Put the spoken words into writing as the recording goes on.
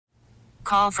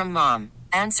Call from mom.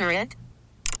 Answer it.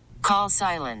 Call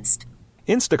silenced.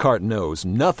 Instacart knows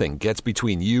nothing gets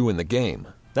between you and the game.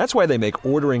 That's why they make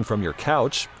ordering from your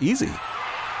couch easy.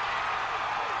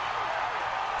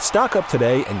 Stock up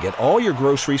today and get all your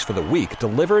groceries for the week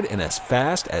delivered in as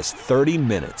fast as 30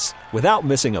 minutes without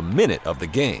missing a minute of the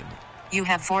game. You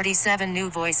have 47 new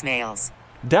voicemails.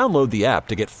 Download the app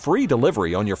to get free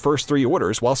delivery on your first 3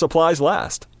 orders while supplies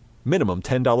last. Minimum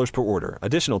 $10 per order.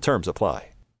 Additional terms apply.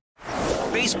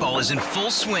 Baseball is in full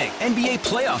swing. NBA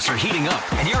playoffs are heating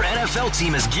up, and your NFL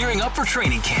team is gearing up for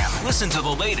training camp. Listen to the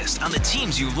latest on the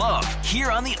teams you love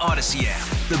here on the Odyssey app.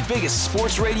 The biggest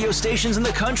sports radio stations in the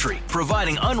country,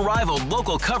 providing unrivaled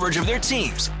local coverage of their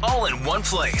teams, all in one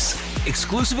place.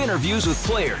 Exclusive interviews with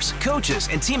players, coaches,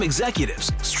 and team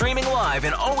executives, streaming live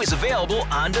and always available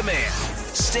on demand.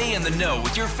 Stay in the know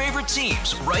with your favorite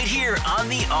teams right here on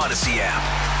the Odyssey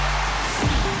app.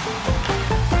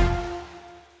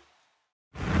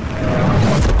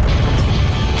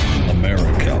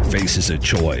 America faces a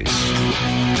choice.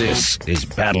 This is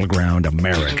Battleground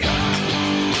America.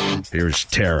 Here's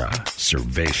Tara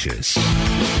Servatius.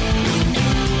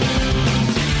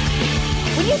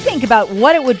 When you think about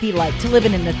what it would be like to live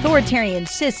in an authoritarian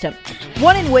system,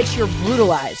 one in which you're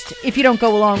brutalized if you don't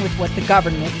go along with what the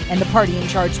government and the party in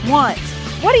charge wants,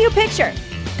 what do you picture?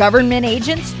 Government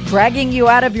agents dragging you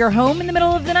out of your home in the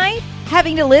middle of the night?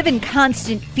 Having to live in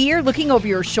constant fear looking over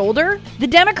your shoulder? The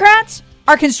Democrats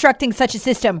are constructing such a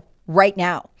system right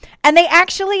now. And they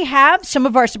actually have some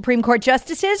of our Supreme Court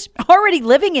justices already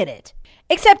living in it.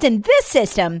 Except in this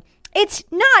system, it's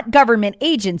not government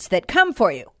agents that come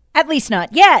for you. At least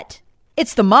not yet.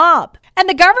 It's the mob. And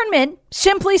the government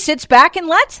simply sits back and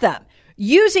lets them,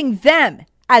 using them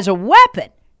as a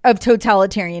weapon of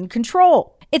totalitarian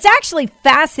control. It's actually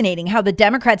fascinating how the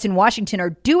Democrats in Washington are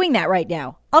doing that right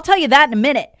now. I'll tell you that in a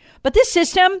minute. But this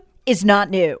system is not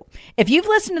new. If you've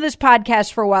listened to this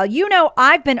podcast for a while, you know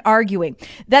I've been arguing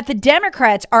that the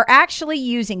Democrats are actually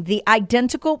using the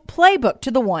identical playbook to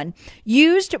the one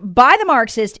used by the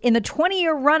Marxists in the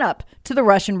 20-year run-up to the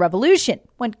Russian Revolution,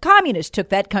 when communists took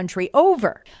that country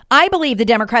over. I believe the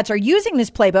Democrats are using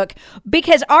this playbook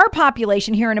because our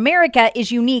population here in America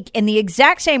is unique in the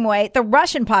exact same way the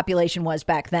Russian population was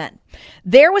back then.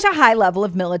 There was a high level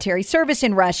of military service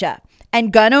in Russia,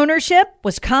 and gun ownership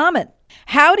was common.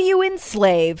 How do you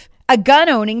enslave a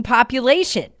gun-owning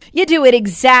population? You do it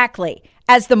exactly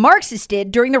as the Marxists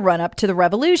did during the run-up to the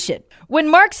revolution. When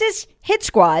Marxist hit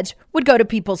squads would go to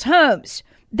people's homes,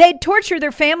 they'd torture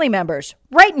their family members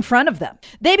right in front of them.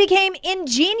 They became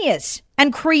ingenious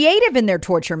and creative in their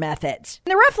torture methods.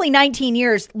 In the roughly 19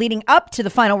 years leading up to the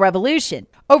final revolution,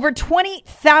 over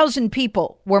 20,000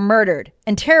 people were murdered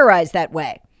and terrorized that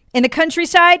way. In the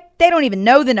countryside, they don't even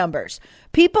know the numbers.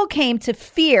 People came to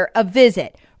fear a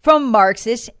visit from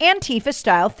Marxist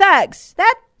Antifa-style thugs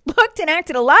that looked and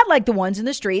acted a lot like the ones in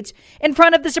the streets in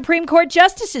front of the Supreme Court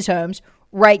justices' homes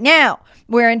right now,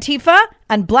 where Antifa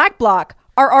and Black Bloc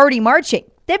are already marching.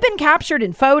 They've been captured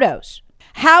in photos.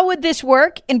 How would this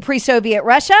work in pre-Soviet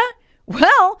Russia?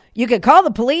 Well, you could call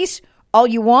the police all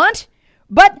you want,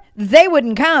 but they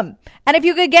wouldn't come. And if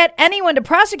you could get anyone to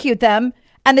prosecute them,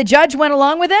 and the judge went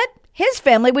along with it, his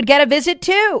family would get a visit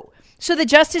too. So the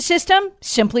justice system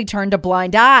simply turned a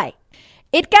blind eye.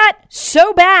 It got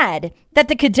so bad that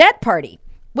the Cadet Party,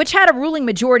 which had a ruling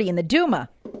majority in the Duma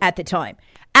at the time,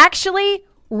 actually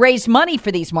raised money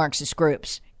for these Marxist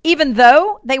groups, even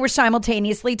though they were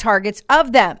simultaneously targets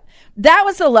of them. That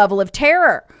was the level of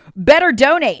terror. Better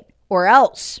donate or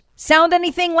else. Sound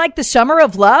anything like the Summer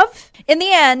of Love? In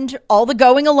the end, all the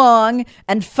going along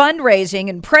and fundraising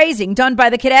and praising done by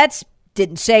the cadets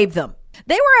didn't save them.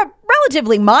 They were a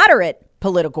relatively moderate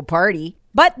political party,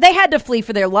 but they had to flee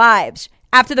for their lives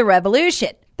after the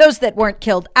revolution. Those that weren't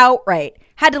killed outright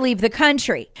had to leave the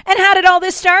country. And how did all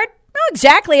this start? Well,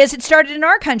 exactly as it started in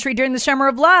our country during the Summer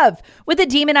of Love, with the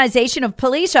demonization of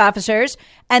police officers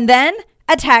and then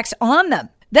attacks on them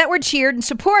that were cheered and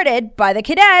supported by the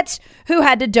cadets who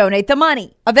had to donate the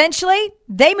money. Eventually,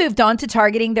 they moved on to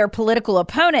targeting their political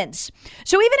opponents.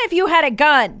 So even if you had a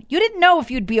gun, you didn't know if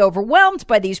you'd be overwhelmed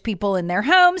by these people in their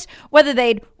homes, whether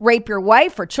they'd rape your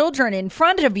wife or children in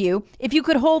front of you, if you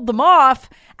could hold them off,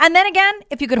 and then again,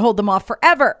 if you could hold them off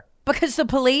forever, because the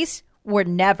police were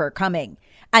never coming,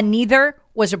 and neither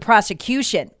was a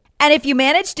prosecution. And if you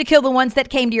managed to kill the ones that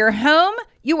came to your home,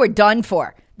 you were done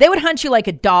for. They would hunt you like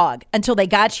a dog until they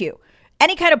got you.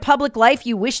 Any kind of public life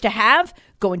you wish to have,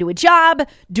 going to a job,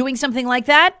 doing something like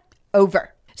that,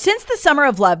 over. Since the Summer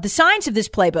of Love, the signs of this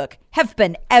playbook have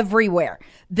been everywhere.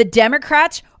 The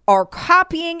Democrats are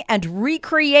copying and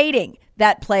recreating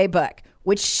that playbook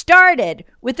which started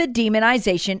with the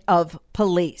demonization of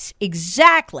police,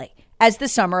 exactly as the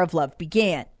Summer of Love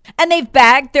began. And they've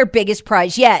bagged their biggest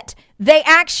prize yet. They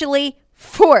actually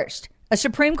forced a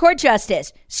Supreme Court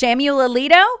Justice, Samuel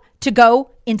Alito, to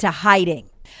go into hiding.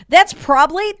 That's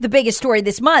probably the biggest story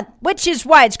this month, which is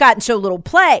why it's gotten so little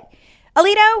play.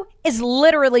 Alito is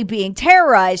literally being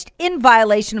terrorized in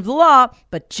violation of the law,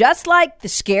 but just like the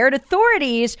scared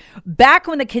authorities back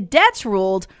when the cadets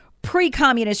ruled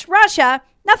pre-communist Russia,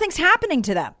 nothing's happening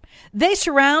to them. They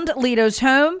surround Alito's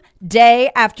home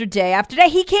day after day after day.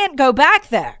 He can't go back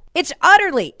there. It's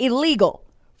utterly illegal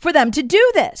for them to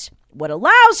do this. What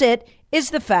allows it is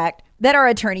the fact that our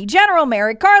Attorney General,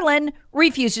 Merrick Garland,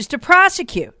 refuses to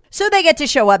prosecute. So they get to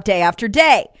show up day after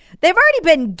day. They've already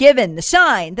been given the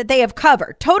sign that they have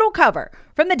cover, total cover,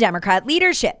 from the Democrat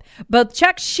leadership. Both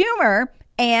Chuck Schumer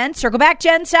and, circle back,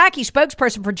 Jen Psaki,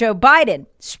 spokesperson for Joe Biden,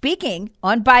 speaking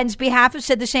on Biden's behalf, have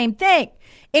said the same thing.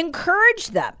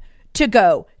 Encouraged them to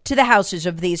go to the houses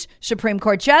of these Supreme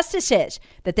Court justices,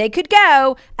 that they could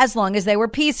go as long as they were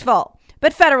peaceful.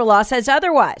 But federal law says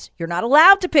otherwise. You're not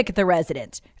allowed to picket the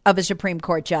residence of a Supreme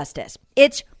Court justice.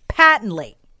 It's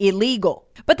patently illegal.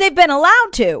 But they've been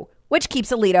allowed to, which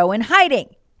keeps Alito in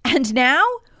hiding. And now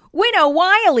we know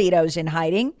why Alito's in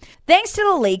hiding, thanks to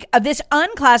the leak of this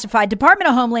unclassified Department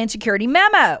of Homeland Security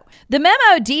memo. The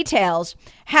memo details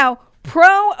how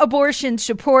pro-abortion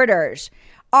supporters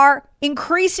are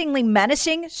increasingly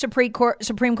menacing Supreme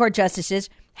Court justices,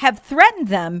 have threatened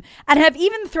them, and have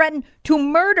even threatened to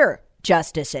murder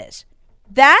justices.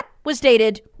 That was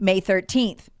dated May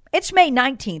 13th. It's May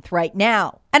 19th right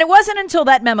now. And it wasn't until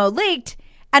that memo leaked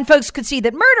and folks could see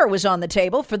that murder was on the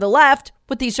table for the left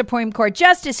with these Supreme Court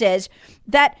justices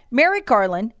that Merrick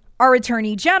Garland, our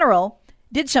Attorney General,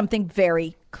 did something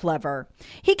very clever.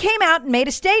 He came out and made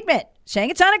a statement saying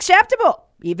it's unacceptable,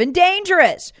 even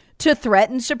dangerous, to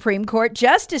threaten Supreme Court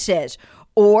justices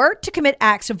or to commit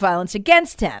acts of violence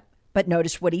against them. But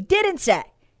notice what he didn't say.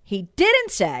 He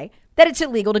didn't say that it's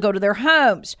illegal to go to their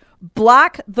homes,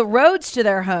 block the roads to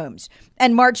their homes,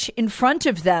 and march in front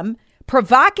of them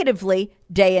provocatively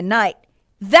day and night.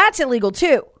 That's illegal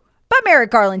too. But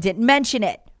Merrick Garland didn't mention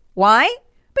it. Why?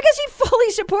 Because he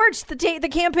fully supports the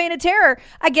campaign of terror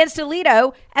against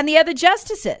Alito and the other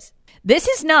justices. This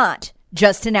is not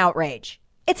just an outrage.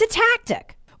 It's a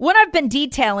tactic. One I've been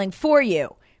detailing for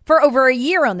you for over a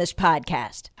year on this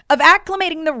podcast, of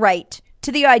acclimating the right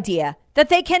to the idea that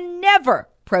they can never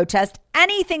protest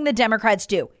anything the Democrats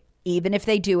do, even if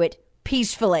they do it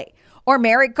peacefully. Or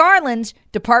Merrick Garland's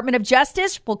Department of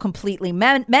Justice will completely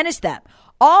menace them.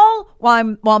 All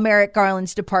while Merrick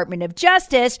Garland's Department of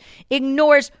Justice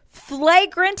ignores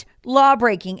flagrant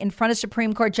lawbreaking in front of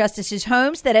Supreme Court justices'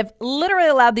 homes that have literally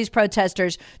allowed these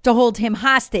protesters to hold him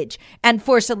hostage and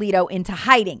force Alito into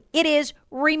hiding. It is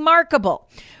remarkable.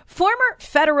 Former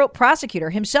federal prosecutor,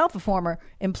 himself a former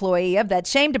employee of that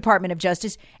same Department of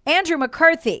Justice, Andrew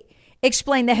McCarthy,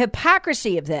 explained the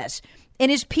hypocrisy of this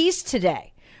in his piece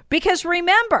today. Because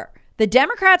remember, the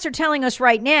Democrats are telling us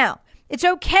right now, it's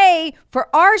okay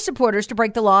for our supporters to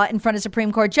break the law in front of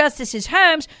Supreme Court justices'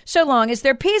 homes so long as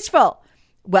they're peaceful.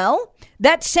 Well,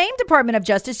 that same Department of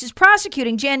Justice is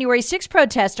prosecuting January 6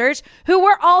 protesters who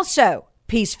were also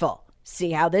peaceful.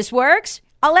 See how this works?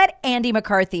 I'll let Andy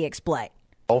McCarthy explain.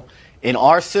 In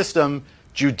our system,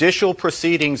 judicial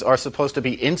proceedings are supposed to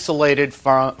be insulated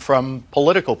from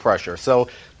political pressure. So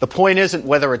the point isn't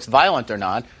whether it's violent or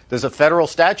not. There's a federal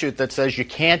statute that says you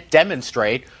can't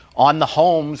demonstrate on the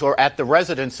homes or at the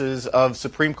residences of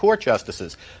Supreme Court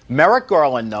justices. Merrick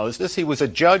Garland knows this. He was a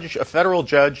judge, a federal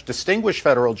judge, distinguished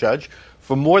federal judge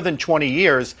for more than 20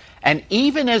 years. And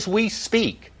even as we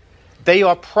speak, they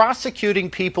are prosecuting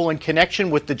people in connection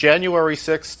with the January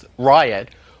 6th riot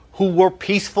who were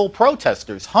peaceful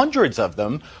protesters, hundreds of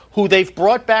them, who they've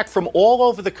brought back from all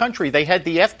over the country. They had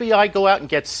the FBI go out and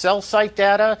get cell site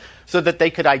data so that they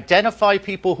could identify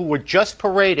people who were just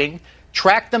parading,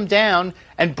 track them down,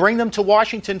 and bring them to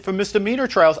Washington for misdemeanor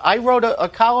trials. I wrote a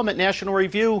column at National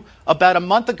Review about a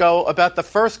month ago about the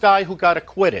first guy who got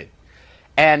acquitted.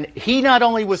 And he not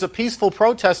only was a peaceful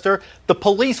protester, the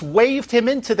police waved him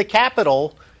into the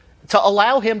Capitol to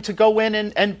allow him to go in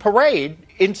and parade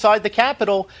inside the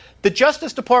Capitol. The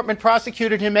Justice Department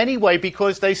prosecuted him anyway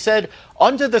because they said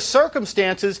under the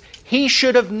circumstances, he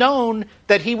should have known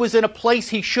that he was in a place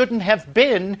he shouldn't have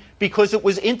been because it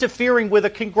was interfering with a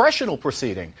congressional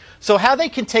proceeding. So how they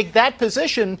can take that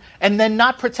position and then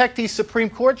not protect these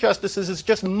Supreme Court justices is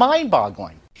just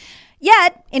mind-boggling.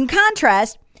 Yet, in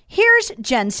contrast, here's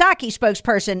Jen Psaki,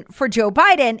 spokesperson for Joe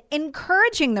Biden,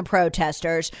 encouraging the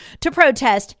protesters to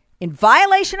protest in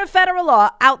violation of federal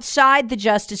law outside the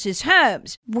justices'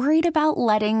 homes. Worried about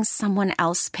letting someone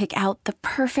else pick out the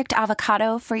perfect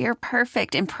avocado for your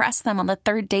perfect impress them on the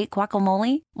third date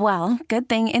guacamole? Well, good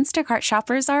thing Instacart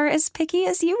shoppers are as picky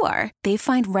as you are. They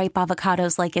find ripe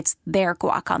avocados like it's their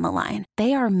guac on the line.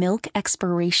 They are milk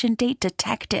expiration date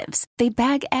detectives. They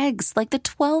bag eggs like the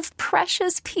 12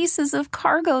 precious pieces of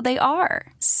cargo they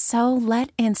are. So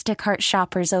let Instacart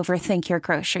shoppers overthink your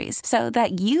groceries so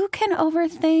that you can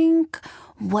overthink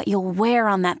what you'll wear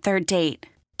on that third date.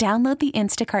 Download the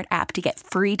Instacart app to get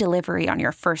free delivery on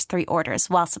your first 3 orders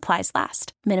while supplies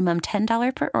last. Minimum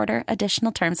 $10 per order.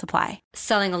 Additional terms apply.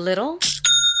 Selling a little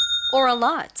or a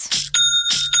lot?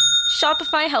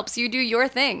 Shopify helps you do your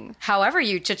thing, however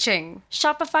you cha-ching.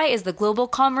 Shopify is the global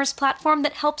commerce platform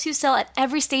that helps you sell at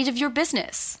every stage of your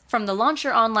business. From the launch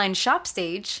your online shop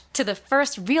stage, to the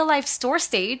first real-life store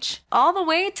stage, all the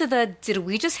way to the did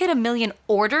we just hit 1 million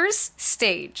orders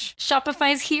stage.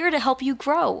 Shopify's here to help you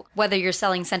grow. Whether you're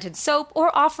selling scented soap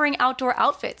or offering outdoor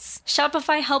outfits,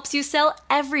 Shopify helps you sell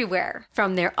everywhere.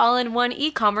 From their all-in-one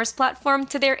e-commerce platform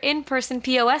to their in-person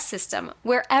POS system,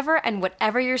 wherever and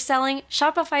whatever you're selling,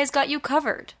 Shopify's got you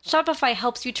covered. Shopify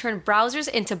helps you turn browsers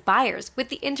into buyers with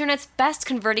the internet's best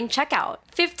converting checkout.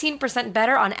 15%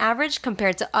 better on average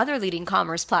compared to other leading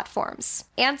commerce platforms.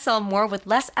 And sell more with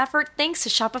less effort thanks to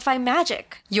Shopify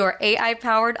Magic, your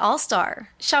AI-powered all-star.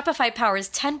 Shopify powers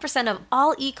 10% of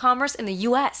all e-commerce in the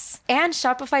U.S. And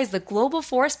Shopify is the global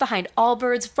force behind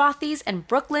Allbirds, Rothy's, and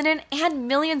Brooklinen, and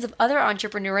millions of other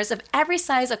entrepreneurs of every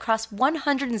size across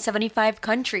 175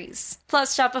 countries.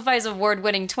 Plus, Shopify's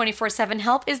award-winning 24/7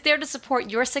 help is there to support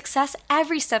your success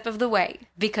every step of the way.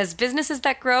 Because businesses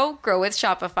that grow, grow with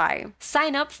Shopify.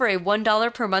 Sign up for a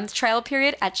 $1 per month trial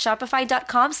period at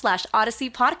shopify.com/Odyssey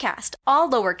Podcast, all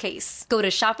lowercase. Go to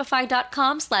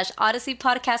shopify.com/Odyssey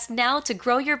Podcast now to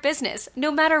grow your business,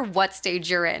 no matter what stage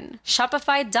you're in.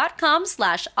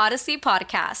 Shopify.com/Odyssey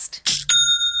Podcast.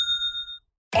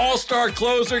 All-star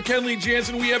closer Kenley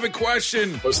Jansen, we have a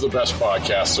question. What's the best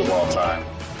podcast of all time?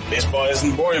 Baseball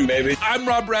isn't boring, baby. I'm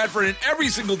Rob Bradford, and every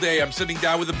single day I'm sitting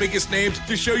down with the biggest names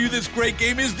to show you this great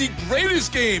game is the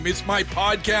greatest game. It's my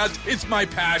podcast. It's my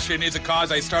passion. It's a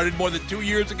cause I started more than 2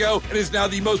 years ago and is now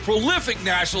the most prolific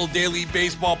national daily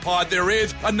baseball pod there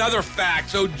is. Another fact.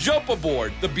 So jump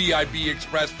aboard the BIB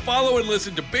Express. Follow and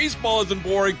listen to Baseball Isn't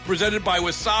Boring, presented by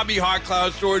Wasabi Hot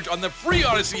Cloud Storage on the free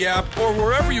Odyssey app or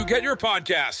wherever you get your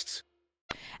podcasts.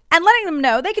 And letting them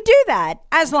know they could do that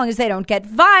as long as they don't get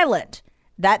violent.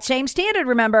 That same standard,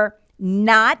 remember,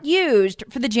 not used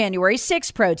for the January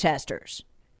 6th protesters.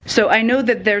 So I know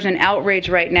that there's an outrage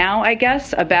right now, I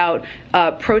guess, about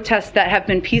protests that have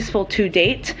been peaceful to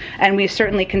date, and we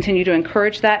certainly continue to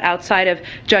encourage that outside of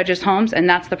judges' homes, and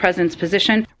that's the president's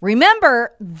position.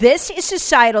 Remember, this is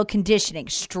societal conditioning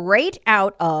straight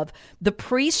out of the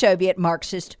pre-Soviet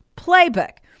Marxist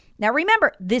playbook. Now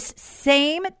remember, this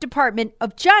same Department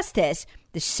of Justice,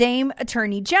 the same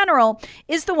Attorney General,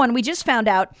 is the one we just found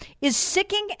out is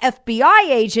sicking FBI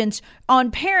agents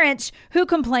on parents who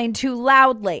complain too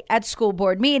loudly at school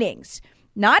board meetings.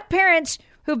 Not parents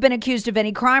who've been accused of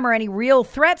any crime or any real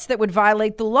threats that would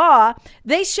violate the law.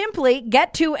 They simply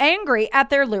get too angry at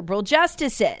their liberal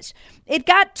justices. It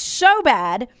got so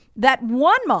bad that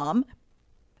one mom,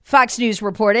 Fox News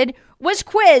reported, was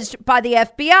quizzed by the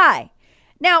FBI.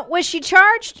 Now, was she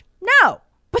charged? No,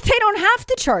 but they don't have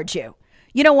to charge you.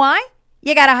 You know why?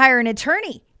 You got to hire an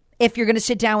attorney if you're going to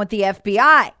sit down with the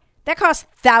FBI. That costs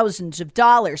thousands of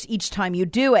dollars each time you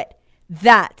do it.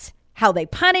 That's how they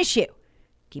punish you.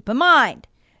 Keep in mind,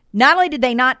 not only did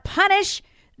they not punish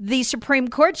the Supreme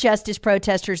Court justice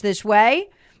protesters this way,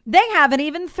 they haven't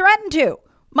even threatened to,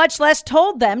 much less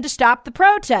told them to stop the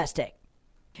protesting.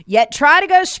 Yet try to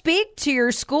go speak to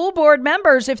your school board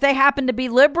members if they happen to be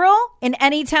liberal in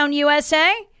any town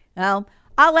USA. Well,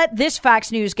 I'll let this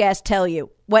Fox News guest tell you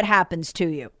what happens to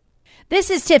you. This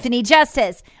is Tiffany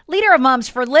Justice, leader of Moms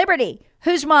for Liberty,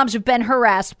 whose moms have been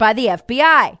harassed by the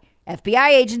FBI. FBI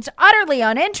agents utterly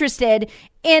uninterested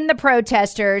in the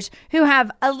protesters who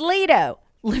have Alito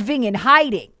living in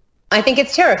hiding. I think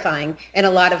it's terrifying in a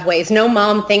lot of ways. No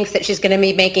mom thinks that she's going to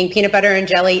be making peanut butter and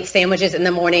jelly sandwiches in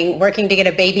the morning, working to get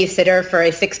a babysitter for a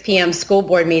 6 p.m. school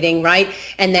board meeting, right?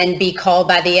 And then be called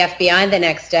by the FBI the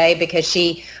next day because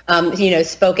she,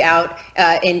 spoke out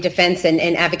in defense and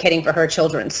advocating for her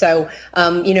children. So,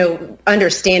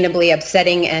 understandably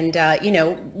upsetting and,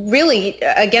 really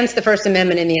against the First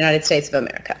Amendment in the United States of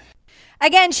America.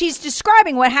 Again, she's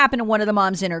describing what happened to one of the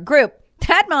moms in her group.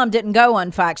 That mom didn't go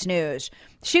on Fox News.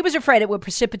 She was afraid it would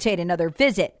precipitate another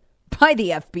visit by the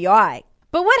FBI.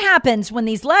 But what happens when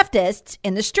these leftists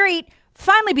in the street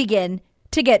finally begin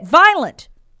to get violent.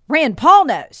 Rand Paul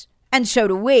knows, and so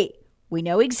do we. We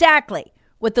know exactly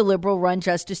what the liberal-run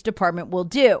Justice Department will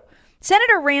do.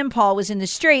 Senator Rand Paul was in the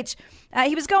streets.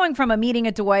 He was going from a meeting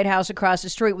at the White House across the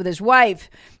street with his wife.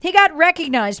 He got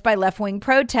recognized by left-wing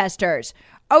protesters,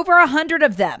 over 100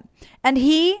 of them, and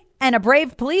he and a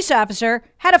brave police officer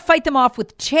had to fight them off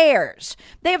with chairs.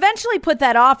 They eventually put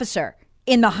that officer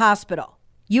in the hospital.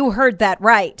 You heard that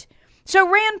right. So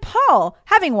Rand Paul,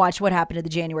 having watched what happened to the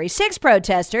January 6th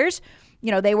protesters,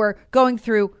 they were going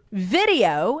through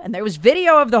video, and there was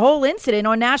video of the whole incident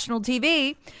on national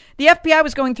TV. The FBI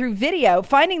was going through video,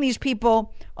 finding these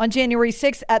people on January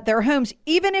 6th at their homes,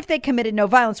 even if they committed no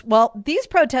violence. Well, these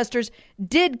protesters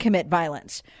did commit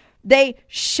violence. They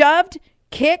shoved,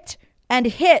 kicked, and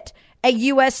hit a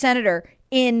U.S. senator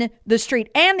in the street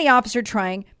and the officer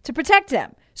trying to protect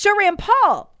them. So Rand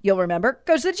Paul, you'll remember,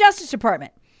 goes to the Justice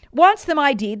Department, wants them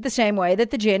ID'd the same way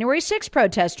that the January 6th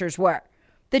protesters were.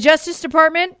 The Justice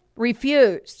Department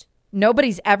refused.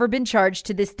 Nobody's ever been charged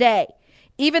to this day,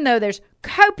 even though there's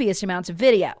copious amounts of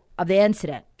video of the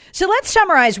incident. So let's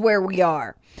summarize where we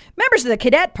are. Members of the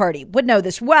Cadet Party would know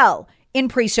this well in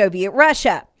pre-Soviet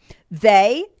Russia.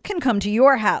 They can come to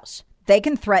your house. They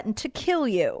can threaten to kill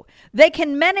you. They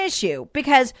can menace you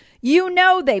because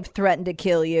they've threatened to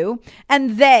kill you,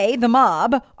 and they, the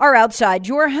mob, are outside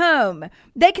your home.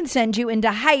 They can send you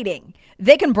into hiding.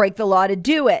 They can break the law to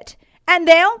do it, and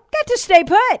they'll get to stay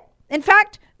put. In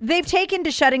fact, they've taken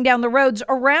to shutting down the roads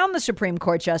around the Supreme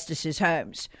Court justices'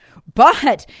 homes.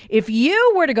 But if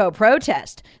you were to go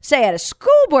protest, say at a school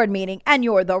board meeting, and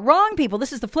you're the wrong people,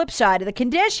 this is the flip side of the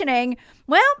conditioning,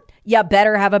 well, you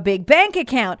better have a big bank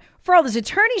account for all those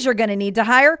attorneys you're going to need to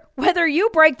hire, whether you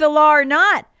break the law or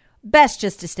not. Best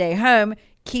just to stay home,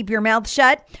 keep your mouth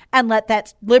shut, and let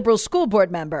that liberal school board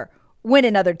member win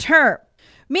another term.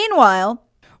 Meanwhile,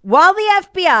 while the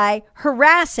FBI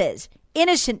harasses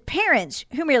innocent parents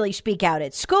who merely speak out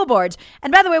at school boards,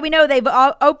 and by the way, we know they've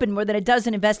opened more than a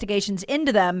dozen investigations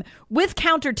into them with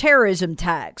counterterrorism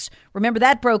tags. Remember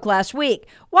that broke last week.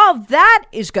 While that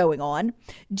is going on,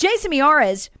 Jason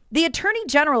Miyares, the Attorney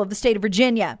General of the state of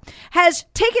Virginia, has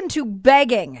taken to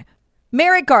begging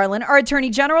Merrick Garland, our Attorney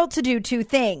General, to do two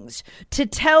things: to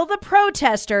tell the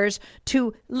protesters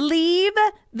to leave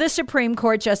the Supreme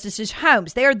Court justices'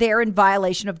 homes. They are there in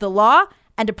violation of the law,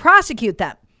 and to prosecute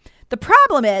them. The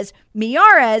problem is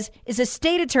Miyares is a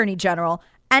state attorney general,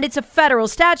 and it's a federal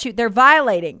statute they're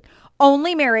violating.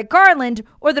 Only Merrick Garland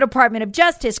or the Department of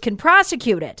Justice can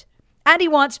prosecute it. And he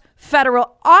wants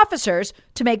federal officers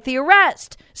to make the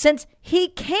arrest, since he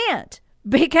can't,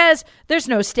 because there's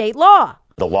no state law.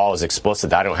 The law is explicit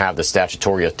that I don't have the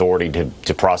statutory authority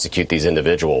to prosecute these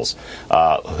individuals.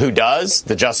 Who does?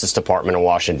 The Justice Department in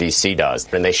Washington, D.C.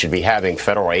 does. And they should be having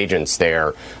federal agents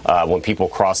there when people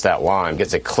cross that line.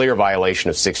 It's a clear violation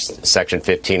of Section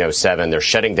 1507. They're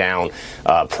shutting down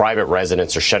private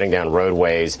residents, they're shutting down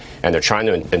roadways, and they're trying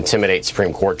to intimidate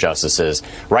Supreme Court justices.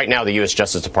 Right now, the U.S.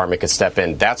 Justice Department can step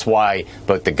in. That's why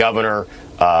both the governor,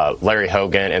 Larry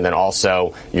Hogan, and then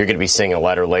also you're going to be seeing a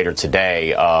letter later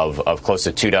today of close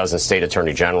to 24 state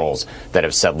attorney generals that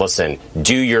have said, listen,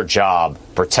 do your job,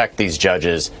 protect these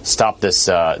judges, stop this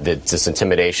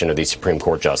intimidation of these Supreme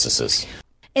Court justices.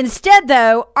 Instead,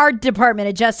 though, our Department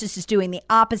of Justice is doing the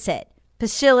opposite,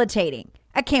 facilitating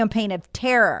a campaign of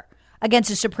terror against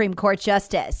a Supreme Court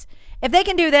justice. If they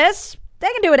can do this, they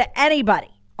can do it to anybody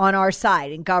on our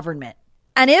side in government.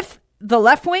 And if the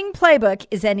left-wing playbook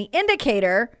is any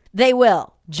indicator, they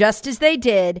will, just as they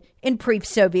did in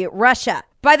pre-Soviet Russia.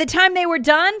 By the time they were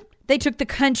done, they took the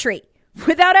country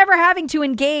without ever having to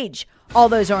engage all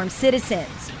those armed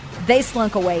citizens. They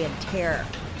slunk away in terror.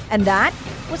 And that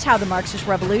was how the Marxist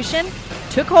Revolution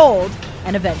took hold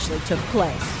and eventually took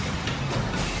place.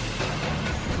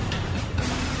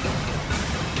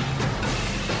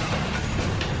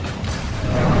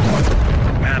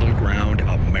 Battleground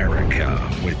America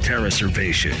with Tara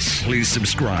Servatius. Please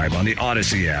subscribe on the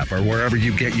Odyssey app or wherever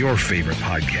you get your favorite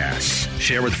podcasts.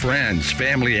 Share with friends,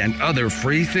 family, and other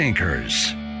free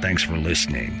thinkers. Thanks for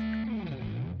listening.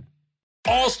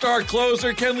 All-star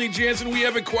closer Kenley Jansen, we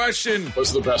have a question.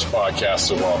 What's the best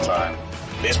podcast of all time?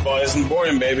 Baseball isn't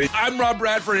boring, baby. I'm Rob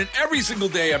Bradford, and every single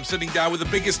day I'm sitting down with the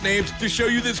biggest names to show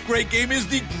you this great game is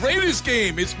the greatest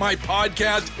game. It's my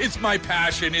podcast. It's my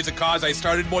passion. It's a cause I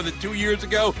started more than 2 years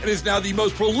ago and is now the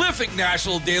most prolific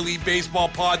national daily baseball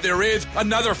pod there is.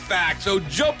 Another fact, so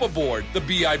jump aboard the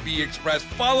BIB Express.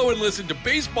 Follow and listen to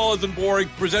Baseball Isn't Boring,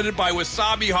 presented by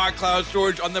Wasabi Hot Cloud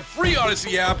Storage on the free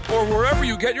Odyssey app or wherever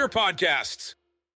you get your podcasts.